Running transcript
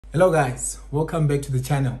Hello guys, welcome back to the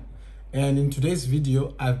channel, and in today's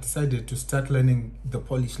video I've decided to start learning the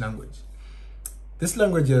Polish language. This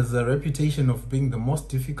language has a reputation of being the most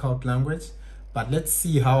difficult language, but let's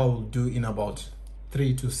see how I'll do in about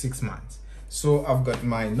 3 to 6 months. So I've got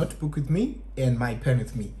my notebook with me and my pen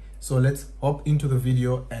with me, so let's hop into the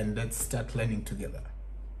video and let's start learning together.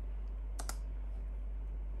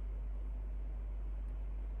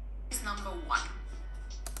 Number 1.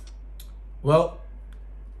 Well,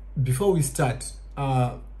 before we start,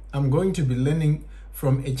 I'm going to be learning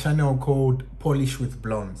from a channel called Polish with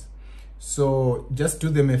Blondes. So just do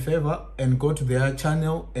them a favor and go to their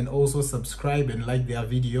channel and also subscribe and like their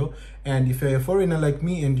video. And if you're a foreigner like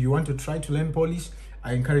me and you want to try to learn Polish,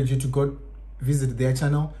 I encourage you to go visit their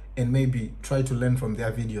channel and maybe try to learn from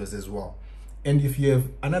their videos as well. And if you have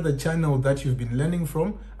another channel that you've been learning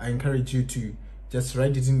from, I encourage you to just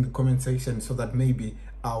write it in the comment section so that maybe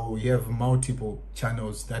I'll have multiple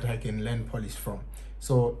channels that I can learn Polish from.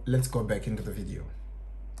 So let's go back into the video.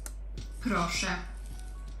 Proszę.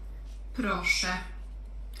 Proszę.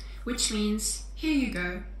 Which means, here you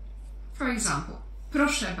go. For example,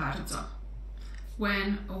 proszę bardzo.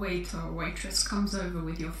 When a waiter or waitress comes over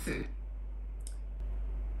with your food.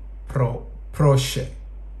 Proszę.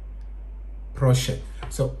 Proszę.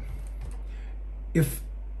 So if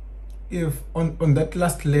on that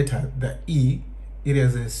last letter, the E, it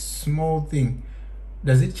has a small thing.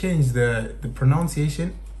 Does it change the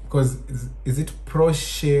pronunciation? Because is it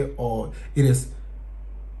proszę or it is?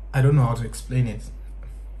 I don't know how to explain it,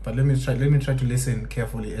 but let me try to listen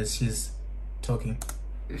carefully as she's talking.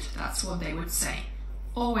 That's what they would say.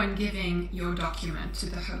 Or when giving your document to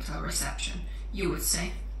the hotel reception, you would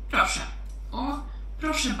say proszę or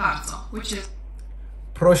proszę bardzo, which is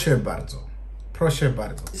Proszę bardzo. Proszę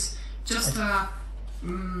bardzo. Just a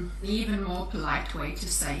even more polite way to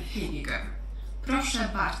say, here you go. Proszę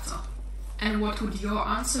bardzo. And what would your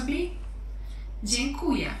answer be?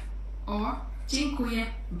 Dziękuję or dziękuję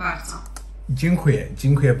bardzo.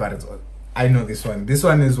 Dziękuję bardzo. I know this one. This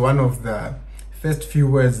one is one of the first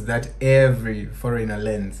few words that every foreigner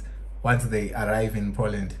learns once they arrive in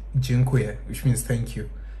Poland. Dziękuję, which means thank you.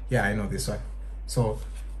 Yeah, I know this one. So,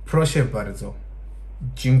 proszę bardzo.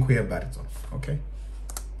 Dziękuję bardzo. Okay?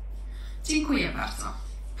 Dziękuję bardzo.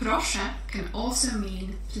 Proszę can also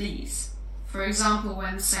mean please. For example,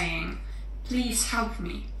 when saying, please help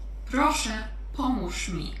me. Proszę pomóż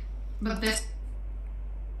mi. But this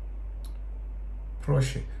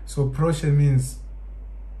Proszę. So proszę means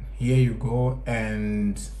here you go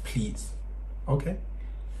and please. Okay?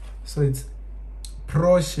 So it's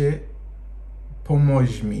proszę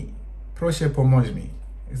pomóż mi. Proszę pomóż mi.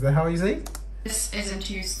 Is that how you say it? This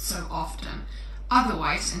isn't used so often.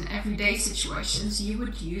 Otherwise, in everyday situations, you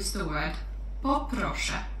would use the word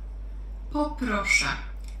poproszę. Poproszę,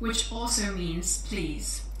 which also means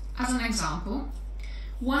please. As an example,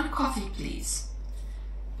 1 coffee please.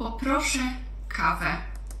 Poproszę kawę.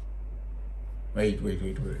 Wait.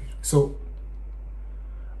 So,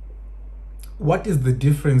 what is the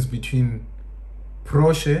difference between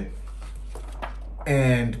proszę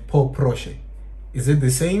and poproszę? Is it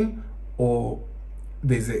the same or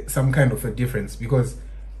there's some kind of a difference? Because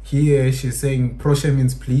here she's saying proszę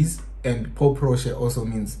means please and poproszę also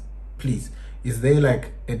means please. Is there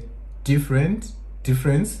like a difference,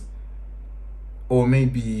 or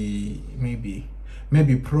maybe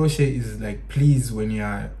proszę is like please when you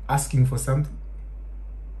are asking for something,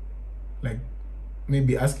 like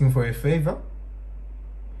maybe asking for a favor,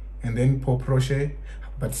 and then poproszę,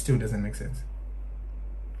 but still doesn't make sense.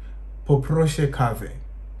 Poproszę kawę.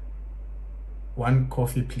 1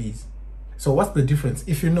 coffee please. So what's the difference?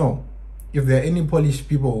 If you know, if there are any Polish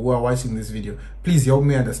people who are watching this video, please help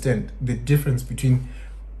me understand the difference between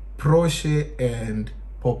proszę and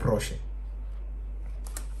poproszę.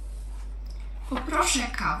 Poproszę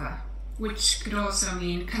kawę, which could also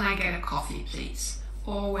mean, can I get a coffee please?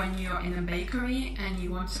 Or when you're in a bakery and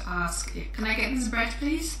you want to ask, can I get this bread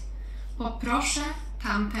please? Poproszę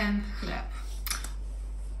tamten chleb.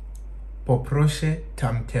 Poproszę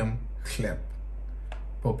tamten chleb.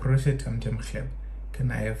 Poproszę tamten chleb.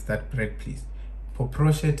 Can I have that bread please?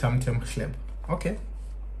 Poproszę tamten chleb. Okay.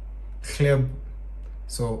 Chleb.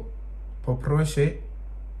 So poproszę,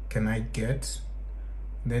 can I get?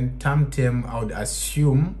 Then tamten, I would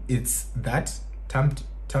assume it's that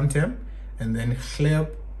tamten, and then chleb,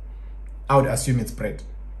 I would assume it's bread.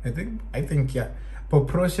 I think yeah.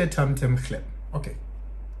 Poproszę tamten chleb. Okay.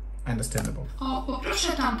 Understandable. O,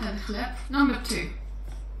 poproszę tamten chleb. Number 2.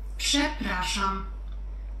 Przepraszam.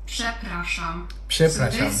 Przepraszam.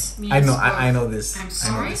 Przepraszam. So I know this. I'm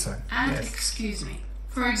sorry I know this one. and yes. excuse me.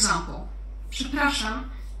 For example, przepraszam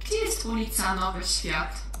Gdzie jest ulica Nowy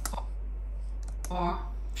Świat? O,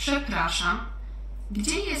 przepraszam.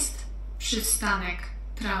 Gdzie jest przystanek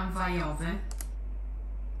tramwajowy?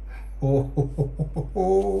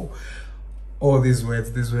 Oh, these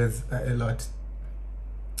words are a lot.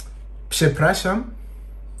 Przepraszam.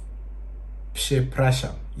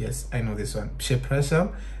 Przepraszam. Yes, I know this one. Przepraszam.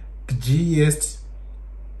 Gdzie jest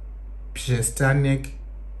przystanek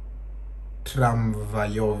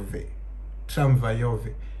tramwajowy?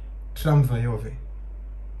 Tramwajowy.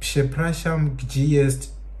 Przepraszam, gdzie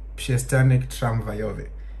jest przystanek tramwajowy?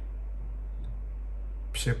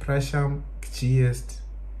 Przepraszam, gdzie jest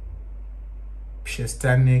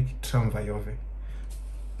przystanek tramwajowy?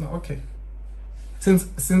 No, okay.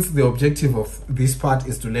 Since the objective of this part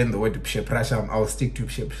is to learn the word przepraszam, I'll stick to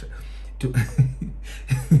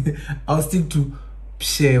I'll stick to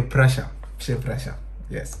przepraszam. Przepraszam.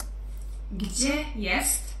 Yes. Gdzie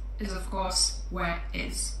jest is of course where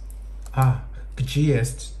is. Gdzie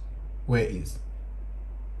jest, where is.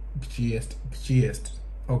 Gdzie jest.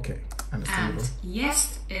 Okay, understandable. And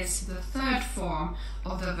jest is the third form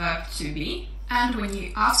of the verb to be. And when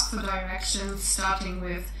you ask for directions starting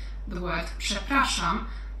with the word przepraszam,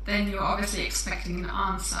 then you're obviously expecting an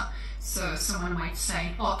answer. So someone might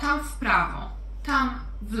say, o, tam w prawo, tam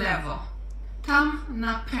w lewo, tam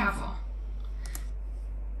na prawo.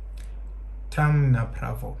 Tam na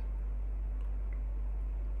prawo.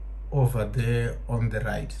 Over there on the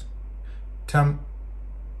right. Tam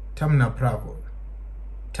na prawo.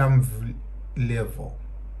 Tam w lewo.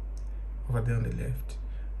 Over there on the left.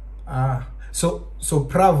 So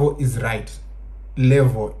prawo is right.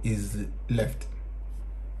 Levo is left.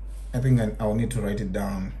 I think I'll need to write it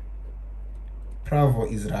down. Prawo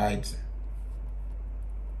is right.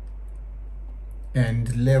 And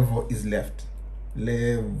levo is left.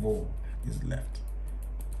 Levo is left.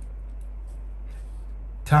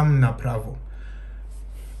 Tam na prawo.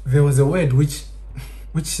 There was a word which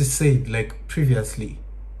she said like previously,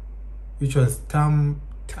 which was tamten.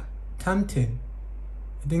 I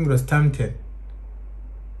think it was tamten.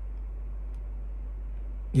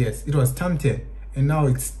 Yes, it was tamten, and now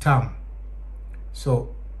it's tam.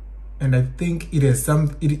 So, and I think it is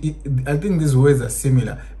some. I think these words are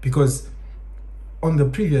similar because on the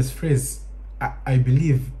previous phrase, I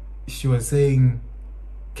believe she was saying,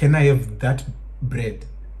 "Can I have that bread?"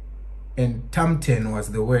 And tamten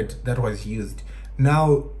was the word that was used.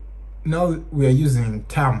 Now we are using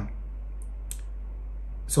tam.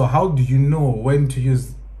 So how do you know when to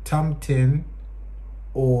use tamten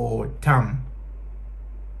or tam?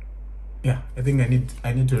 Yeah, I think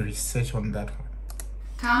I need to research on that one.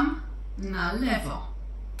 Tam na lewo.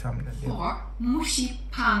 Tam na lewo. Or musi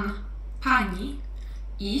pani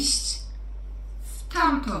iść w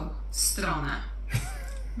tamtą stronę.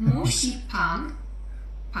 Musi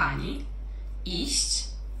pani iść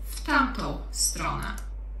w tamtą stronę.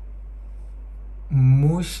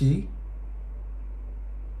 Musi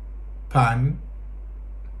pan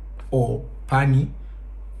o pani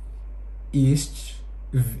iść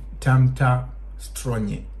w tamta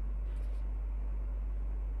stronie.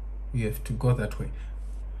 You have to go that way.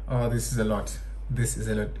 Oh, this is a lot.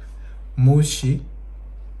 Mushi.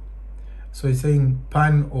 So it's saying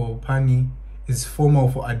pan or pani is formal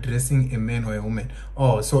for addressing a man or a woman.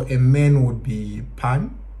 Oh, so a man would be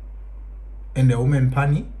pan and a woman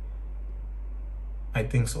pani? I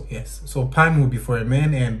think so, yes. So pan will be for a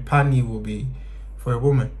man and pani will be for a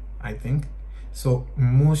woman, I think. So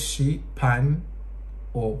musi pan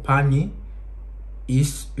or pani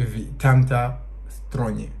iść w tamta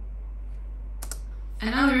stronie.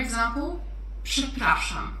 Another example.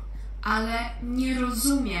 Przepraszam, ale nie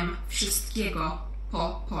rozumiem wszystkiego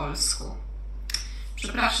po polsku.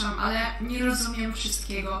 Przepraszam, ale nie rozumiem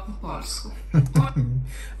wszystkiego po polsku.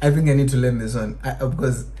 I think I need to learn this one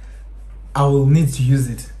because I will need to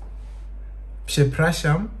use it.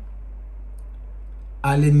 Przepraszam,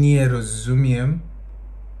 ale nie rozumiem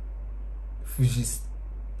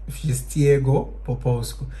wszystkiego po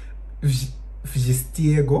polsku.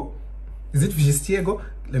 Wszystkiego? Is it wszystkiego?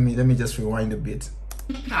 Let me just rewind a bit.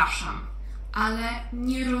 Przepraszam, ale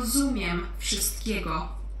nie rozumiem wszystkiego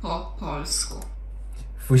po polsku.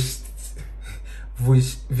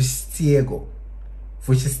 Wszystkiego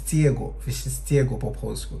po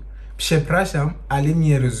polsku. Przepraszam, ale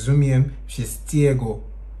nie rozumiem wszystkiego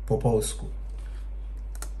po polsku.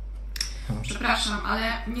 Przepraszam,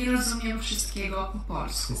 ale nie rozumiem wszystkiego po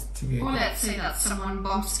polsku. Or let's say that someone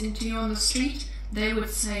bumps into you on the street, they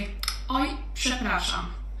would say, oj, przepraszam.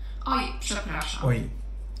 Oj, przepraszam. Oj,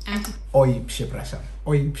 przepraszam.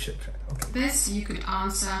 Oj, przepraszam. Okay. This you could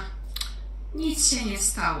answer, nic się nie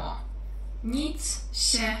stało. Nic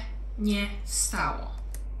się nie stało.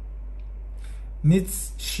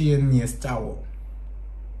 Nic się nie stało.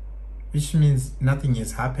 Which means nothing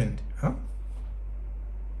has happened, huh?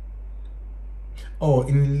 Oh,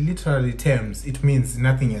 in literary terms, it means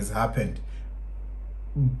nothing has happened.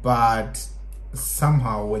 But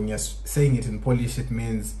somehow when you're saying it in Polish, it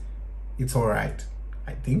means it's all right,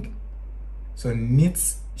 I think. So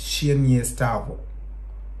nic się nie stało.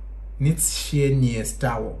 Nic się nie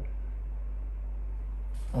stało.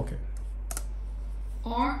 Okay.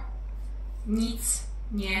 Or nic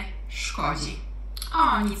nie szkodzi.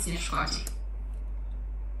 O, nic nie szkodzi.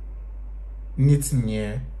 Nic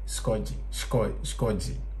nie szkodzi.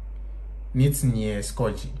 Szkodzi. Nic nie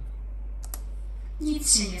szkodzi.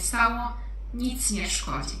 Nic się nie stało, nic nie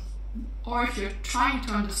szkodzi. Or if you're trying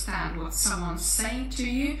to understand what someone's saying to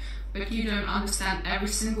you, but you don't understand every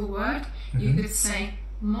single word, you could say,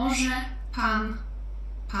 może pan,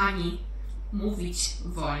 pani mówić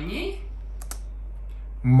wolniej?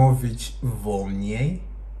 Mówić wolniej.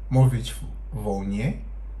 Mówić wolniej.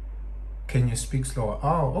 Can you speak slower?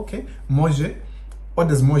 Oh, okay. Może. What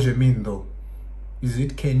does może mean though? Is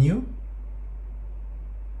it can you?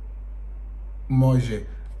 Może.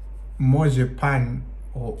 Może pan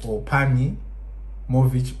or pani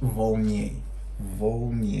mówić wolniej.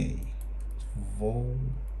 Wolniej.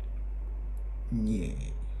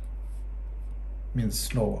 Wolniej. Means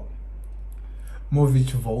slower.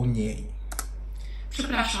 Mówić wolniej.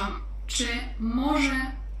 Przepraszam, czy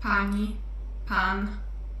może pani, pan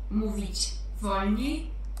mówić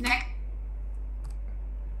wolniej?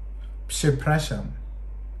 Przepraszam,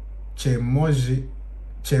 czy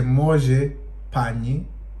może pani,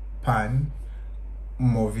 pan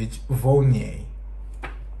mówić wolniej?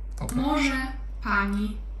 Okay. Może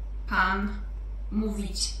pani, pan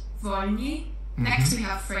mówić wolniej? Next we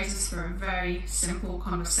have phrases for a very simple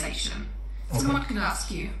conversation. Someone could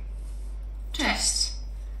ask you, cześć,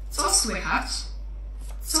 co słychać?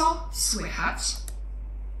 Co słychać?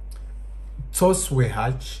 Co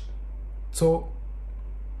słychać? Co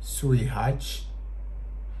słychać?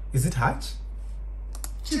 Is it hać?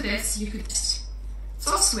 To this you could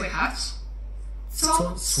co słychać?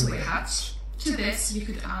 Co słychać? To this you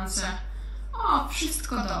could answer, o,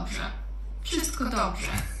 wszystko dobrze. Wszystko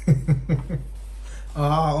dobrze.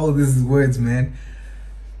 All these words, man.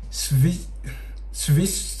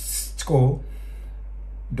 Świsko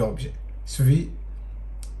dobrze.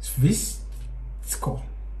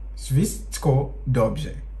 Świsko dobrze.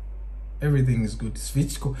 Everything is good.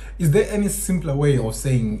 Świsko. Is there any simpler way of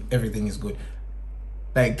saying everything is good?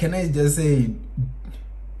 Like, can I just say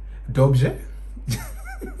dobrze?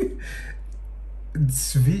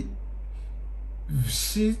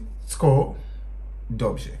 Wszystko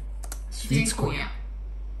dobrze. Dziękuję.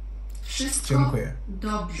 Wszystko Dziękuję.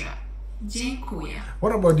 dobrze. Dziękuję.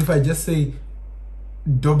 What about if I just say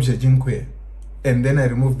dobrze, dziękuję, and then I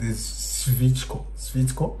remove this świczko,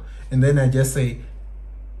 and then I just say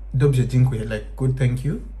dobrze, dziękuję, like good, thank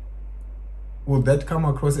you? Would that come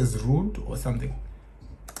across as rude or something?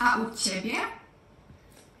 A u ciebie?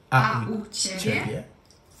 A u ciebie?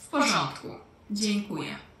 W porządku.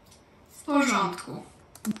 Dziękuję. W porządku.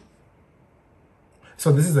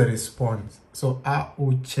 So this is a response. So a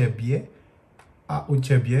u ciebie,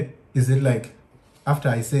 is it like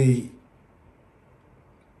after I say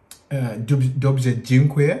dobrze,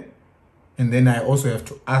 dziękuję, and then I also have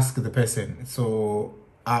to ask the person, so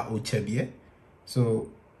a u ciebie? So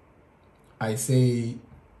I say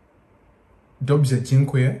dobrze,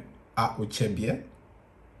 dziękuję, a u ciebie?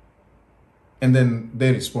 And then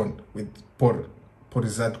they respond with por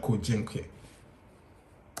zadku dziękuję.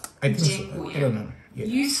 I think Dziękuję. so. I don't know.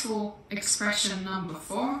 Yeah. Useful expression number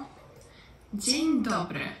 4. Dzień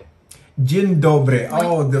dobry. Dzień dobry.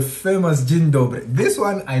 Oh, the famous dzień dobry. This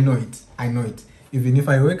one, I know it. I know it. Even if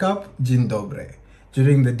I wake up, dzień dobry.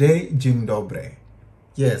 During the day, dzień dobry.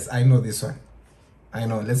 Yes, I know this one. I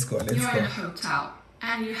know. Let's go. Let's You're go. in a hotel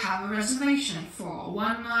and you have a reservation for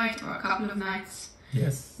one night or a couple of nights.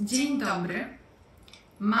 Yes. Dzień dobry.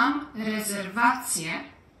 Mam rezerwację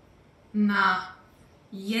na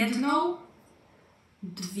jedną,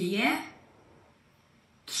 dwie,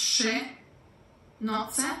 trzy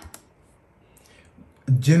noce.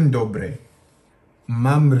 Dzień dobry.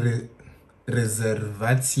 Mam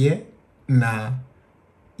rezerwację na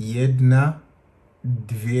jedna,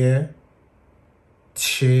 dwie,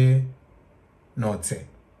 trzy noce.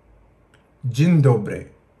 Dzień dobry.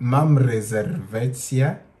 Mam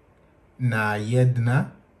rezerwację na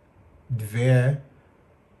jedna, dwie,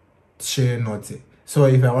 trzy noce. So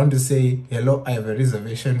if I want to say, hello, I have a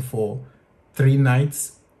reservation for 3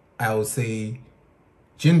 nights, I'll say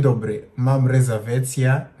Dzień dobry, mam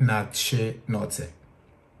rezerwację na 3 noce.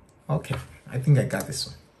 Okay, I think I got this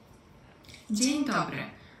one. Dzień dobry.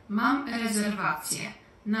 Mam rezerwację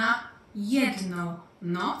na jedną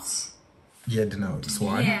noc, Jedno is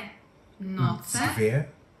one. dwie noce, Dwie.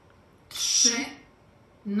 3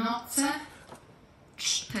 noce,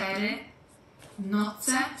 4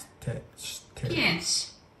 noce, Cztery.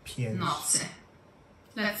 5 Pięć. nocy.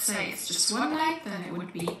 Let's say it's just one night, then it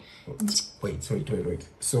would be Wait.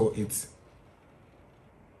 So it's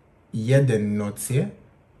jeden noce,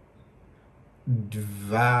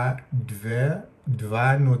 dwa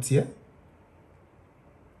noce,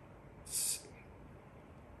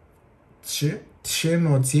 trzy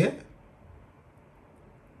noce,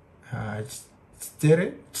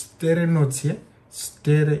 cztery noce,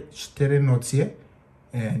 cztery noce,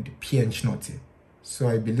 and pięć noce.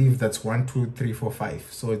 So I believe that's 1, 2, 3, 4, 5.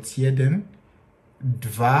 So it's jeden,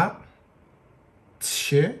 dwa,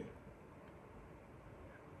 trzy,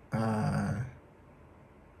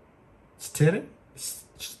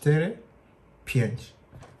 cztery, pięć.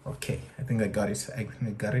 Okay, I think I got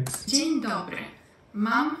it. Dzień dobry.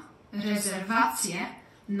 Mam rezerwację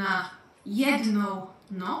na jedną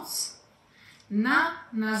noc na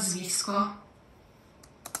nazwisko.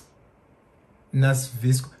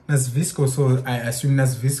 Nazwisko, so I assume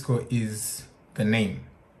nazwisko is the name,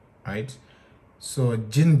 right? So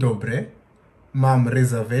dzień dobry, mam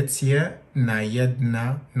rezerwację na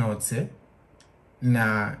jedna noce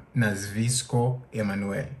na nazwisko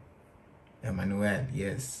Emmanuel. Emmanuel,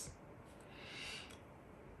 yes.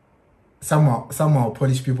 Somehow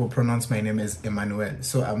Polish people pronounce my name as Emmanuel,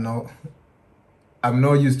 so I'm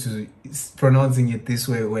not used to pronouncing it this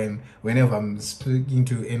way whenever I'm speaking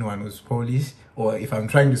to anyone who's Polish, or if I'm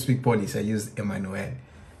trying to speak Polish, I use Emmanuel.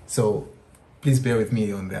 So please bear with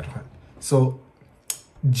me on that one. So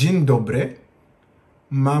dzień dobry,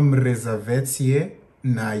 mam rezerwację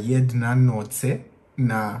na jedna noce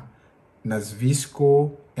na nazwisko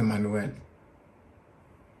Emmanuel.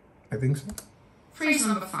 I think so. Phrase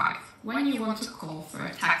number 5. When you want to call for a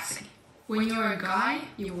taxi. When you're a guy,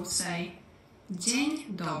 you will say Dzień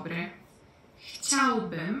dobry.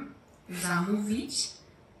 Chciałbym zamówić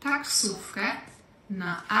taksówkę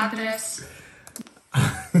na adres.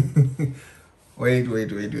 Wait.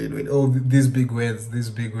 Oh, these big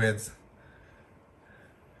words.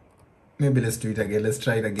 Maybe let's do it again. Let's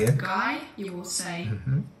try it again. Guy, you will say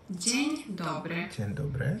Dzień dobry. Dzień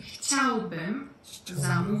dobry. Chciałbym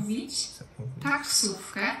zamówić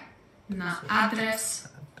taksówkę na adres.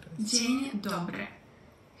 Dzień dobry.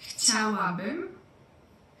 Chciałabym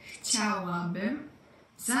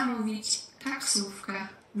zamówić taksówkę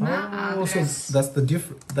na adres. So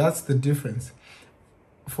that's the difference.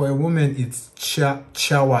 For a woman, it's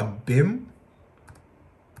chciałabym,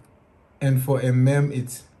 and for a man,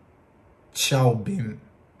 it's chciałbym.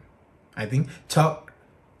 I think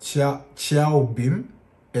chciałbym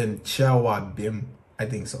and chciałabym. I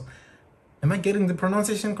think so. Am I getting the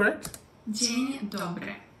pronunciation correct? Dzień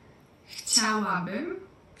dobry. Chciałabym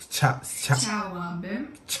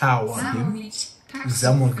zamówić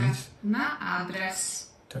taksówkę na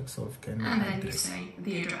adres. Taksówkę na And then you adres. say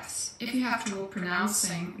the address. If you have trouble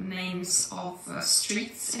pronouncing names of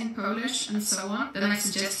streets in Polish and so on, then I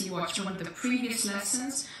suggest you watch one of the previous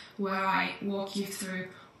lessons where I walk you through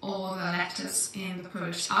all the letters in the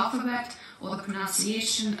Polish alphabet, all the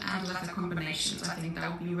pronunciation and letter combinations. I think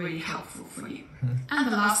that would be really helpful for you. And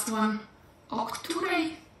the last one, o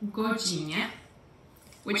której godzinie,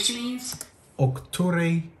 which means O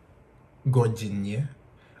której godzinie?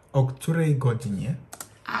 O której godzinie?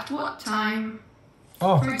 at what time.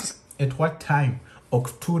 Oh, For at what time? O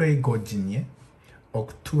której godzinie? O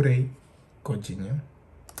której godzinie?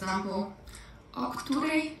 example, o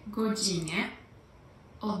której godzinie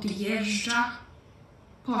odjeżdża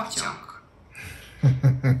pociąg?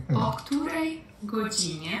 O której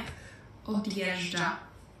godzinie odjeżdża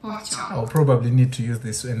pociąg? I'll probably need to use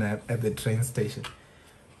this when I'm at the train station.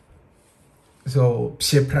 So,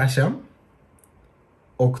 przepraszam,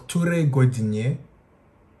 o której godzinie?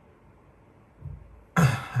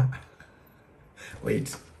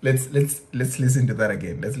 Wait, let's listen to that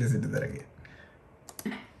again.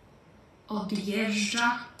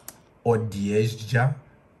 Odjeżdża.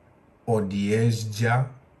 Odjeżdża.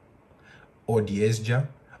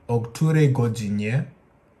 O której godzinie?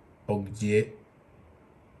 Odjeżdża.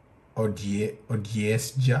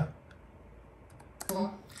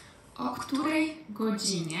 O której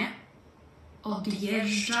godzinie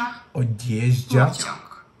odjeżdża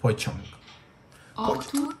Pociąg. O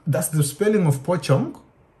That's the spelling of pociąg.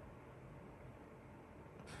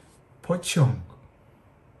 Pociąg.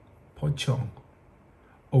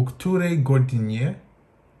 o której godzinie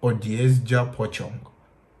odjeżdża pociąg?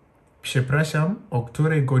 Przepraszam, o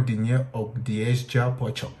której godzinie odjeżdża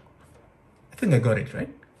pociąg? I think I got it,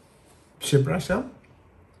 right? Przepraszam,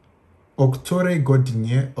 o której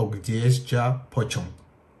godzinie odjeżdża pociąg?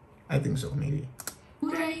 I think so, maybe. O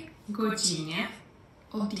której godzinie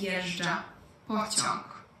odjeżdża pociąg?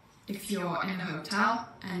 If you're in a hotel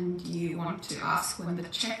and you want to ask when the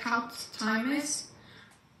checkout time is,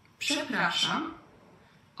 przepraszam,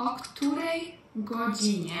 o której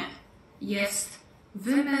godzinie jest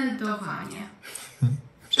wymeldowanie?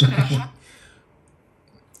 Przepraszam.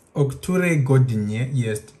 O której godzinie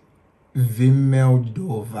jest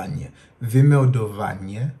wymeldowanie?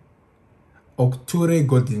 Wymeldowanie. O której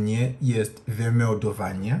godzinie jest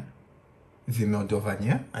wymeldowanie?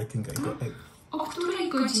 Wymeldowanie? I think I got it. O której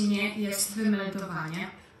godzinie jest wymeldowanie?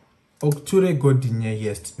 O której godzinie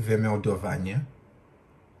jest wymeldowanie?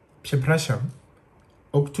 Przepraszam.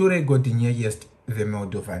 O której godzinie jest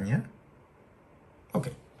wymeldowanie?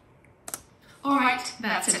 Okay. Alright,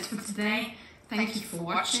 that's it for today. Thank you for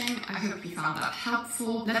watching. I hope you found that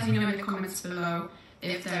helpful. Let me know in the comments below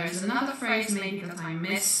if there is another phrase maybe that I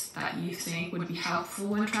missed that you think would be helpful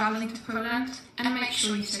when traveling to Poland. And make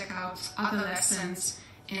sure you check out other lessons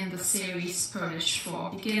in the series Polish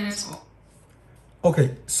for Beginners.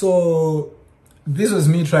 Okay, so this was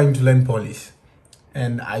me trying to learn Polish.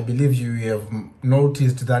 And I believe you have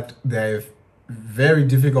noticed that there are very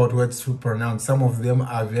difficult words to pronounce. Some of them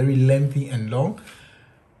are very lengthy and long,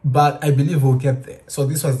 but I believe we'll get there. So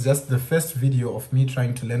this was just the first video of me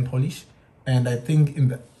trying to learn Polish. And I think in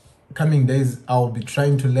the coming days, I'll be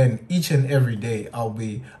trying to learn each and every day.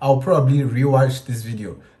 I'll probably rewatch this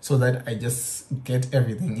video so that I just get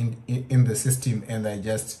everything in the system and I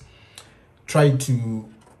just try to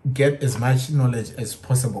get as much knowledge as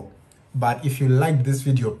possible. But if you like this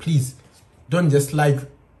video, please don't just like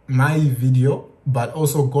my video, but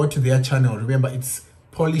also go to their channel. Remember, it's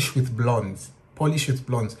Polish with Blondes. Polish with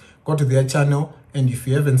Blondes. Go to their channel, and if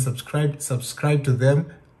you haven't subscribed, subscribe to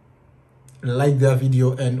them, like their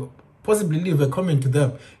video, and possibly leave a comment to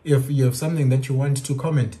them if you have something that you want to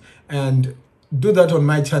comment. And do that on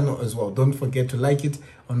my channel as well. Don't forget to like it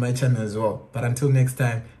on my channel as well. But until next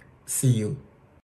time, see you.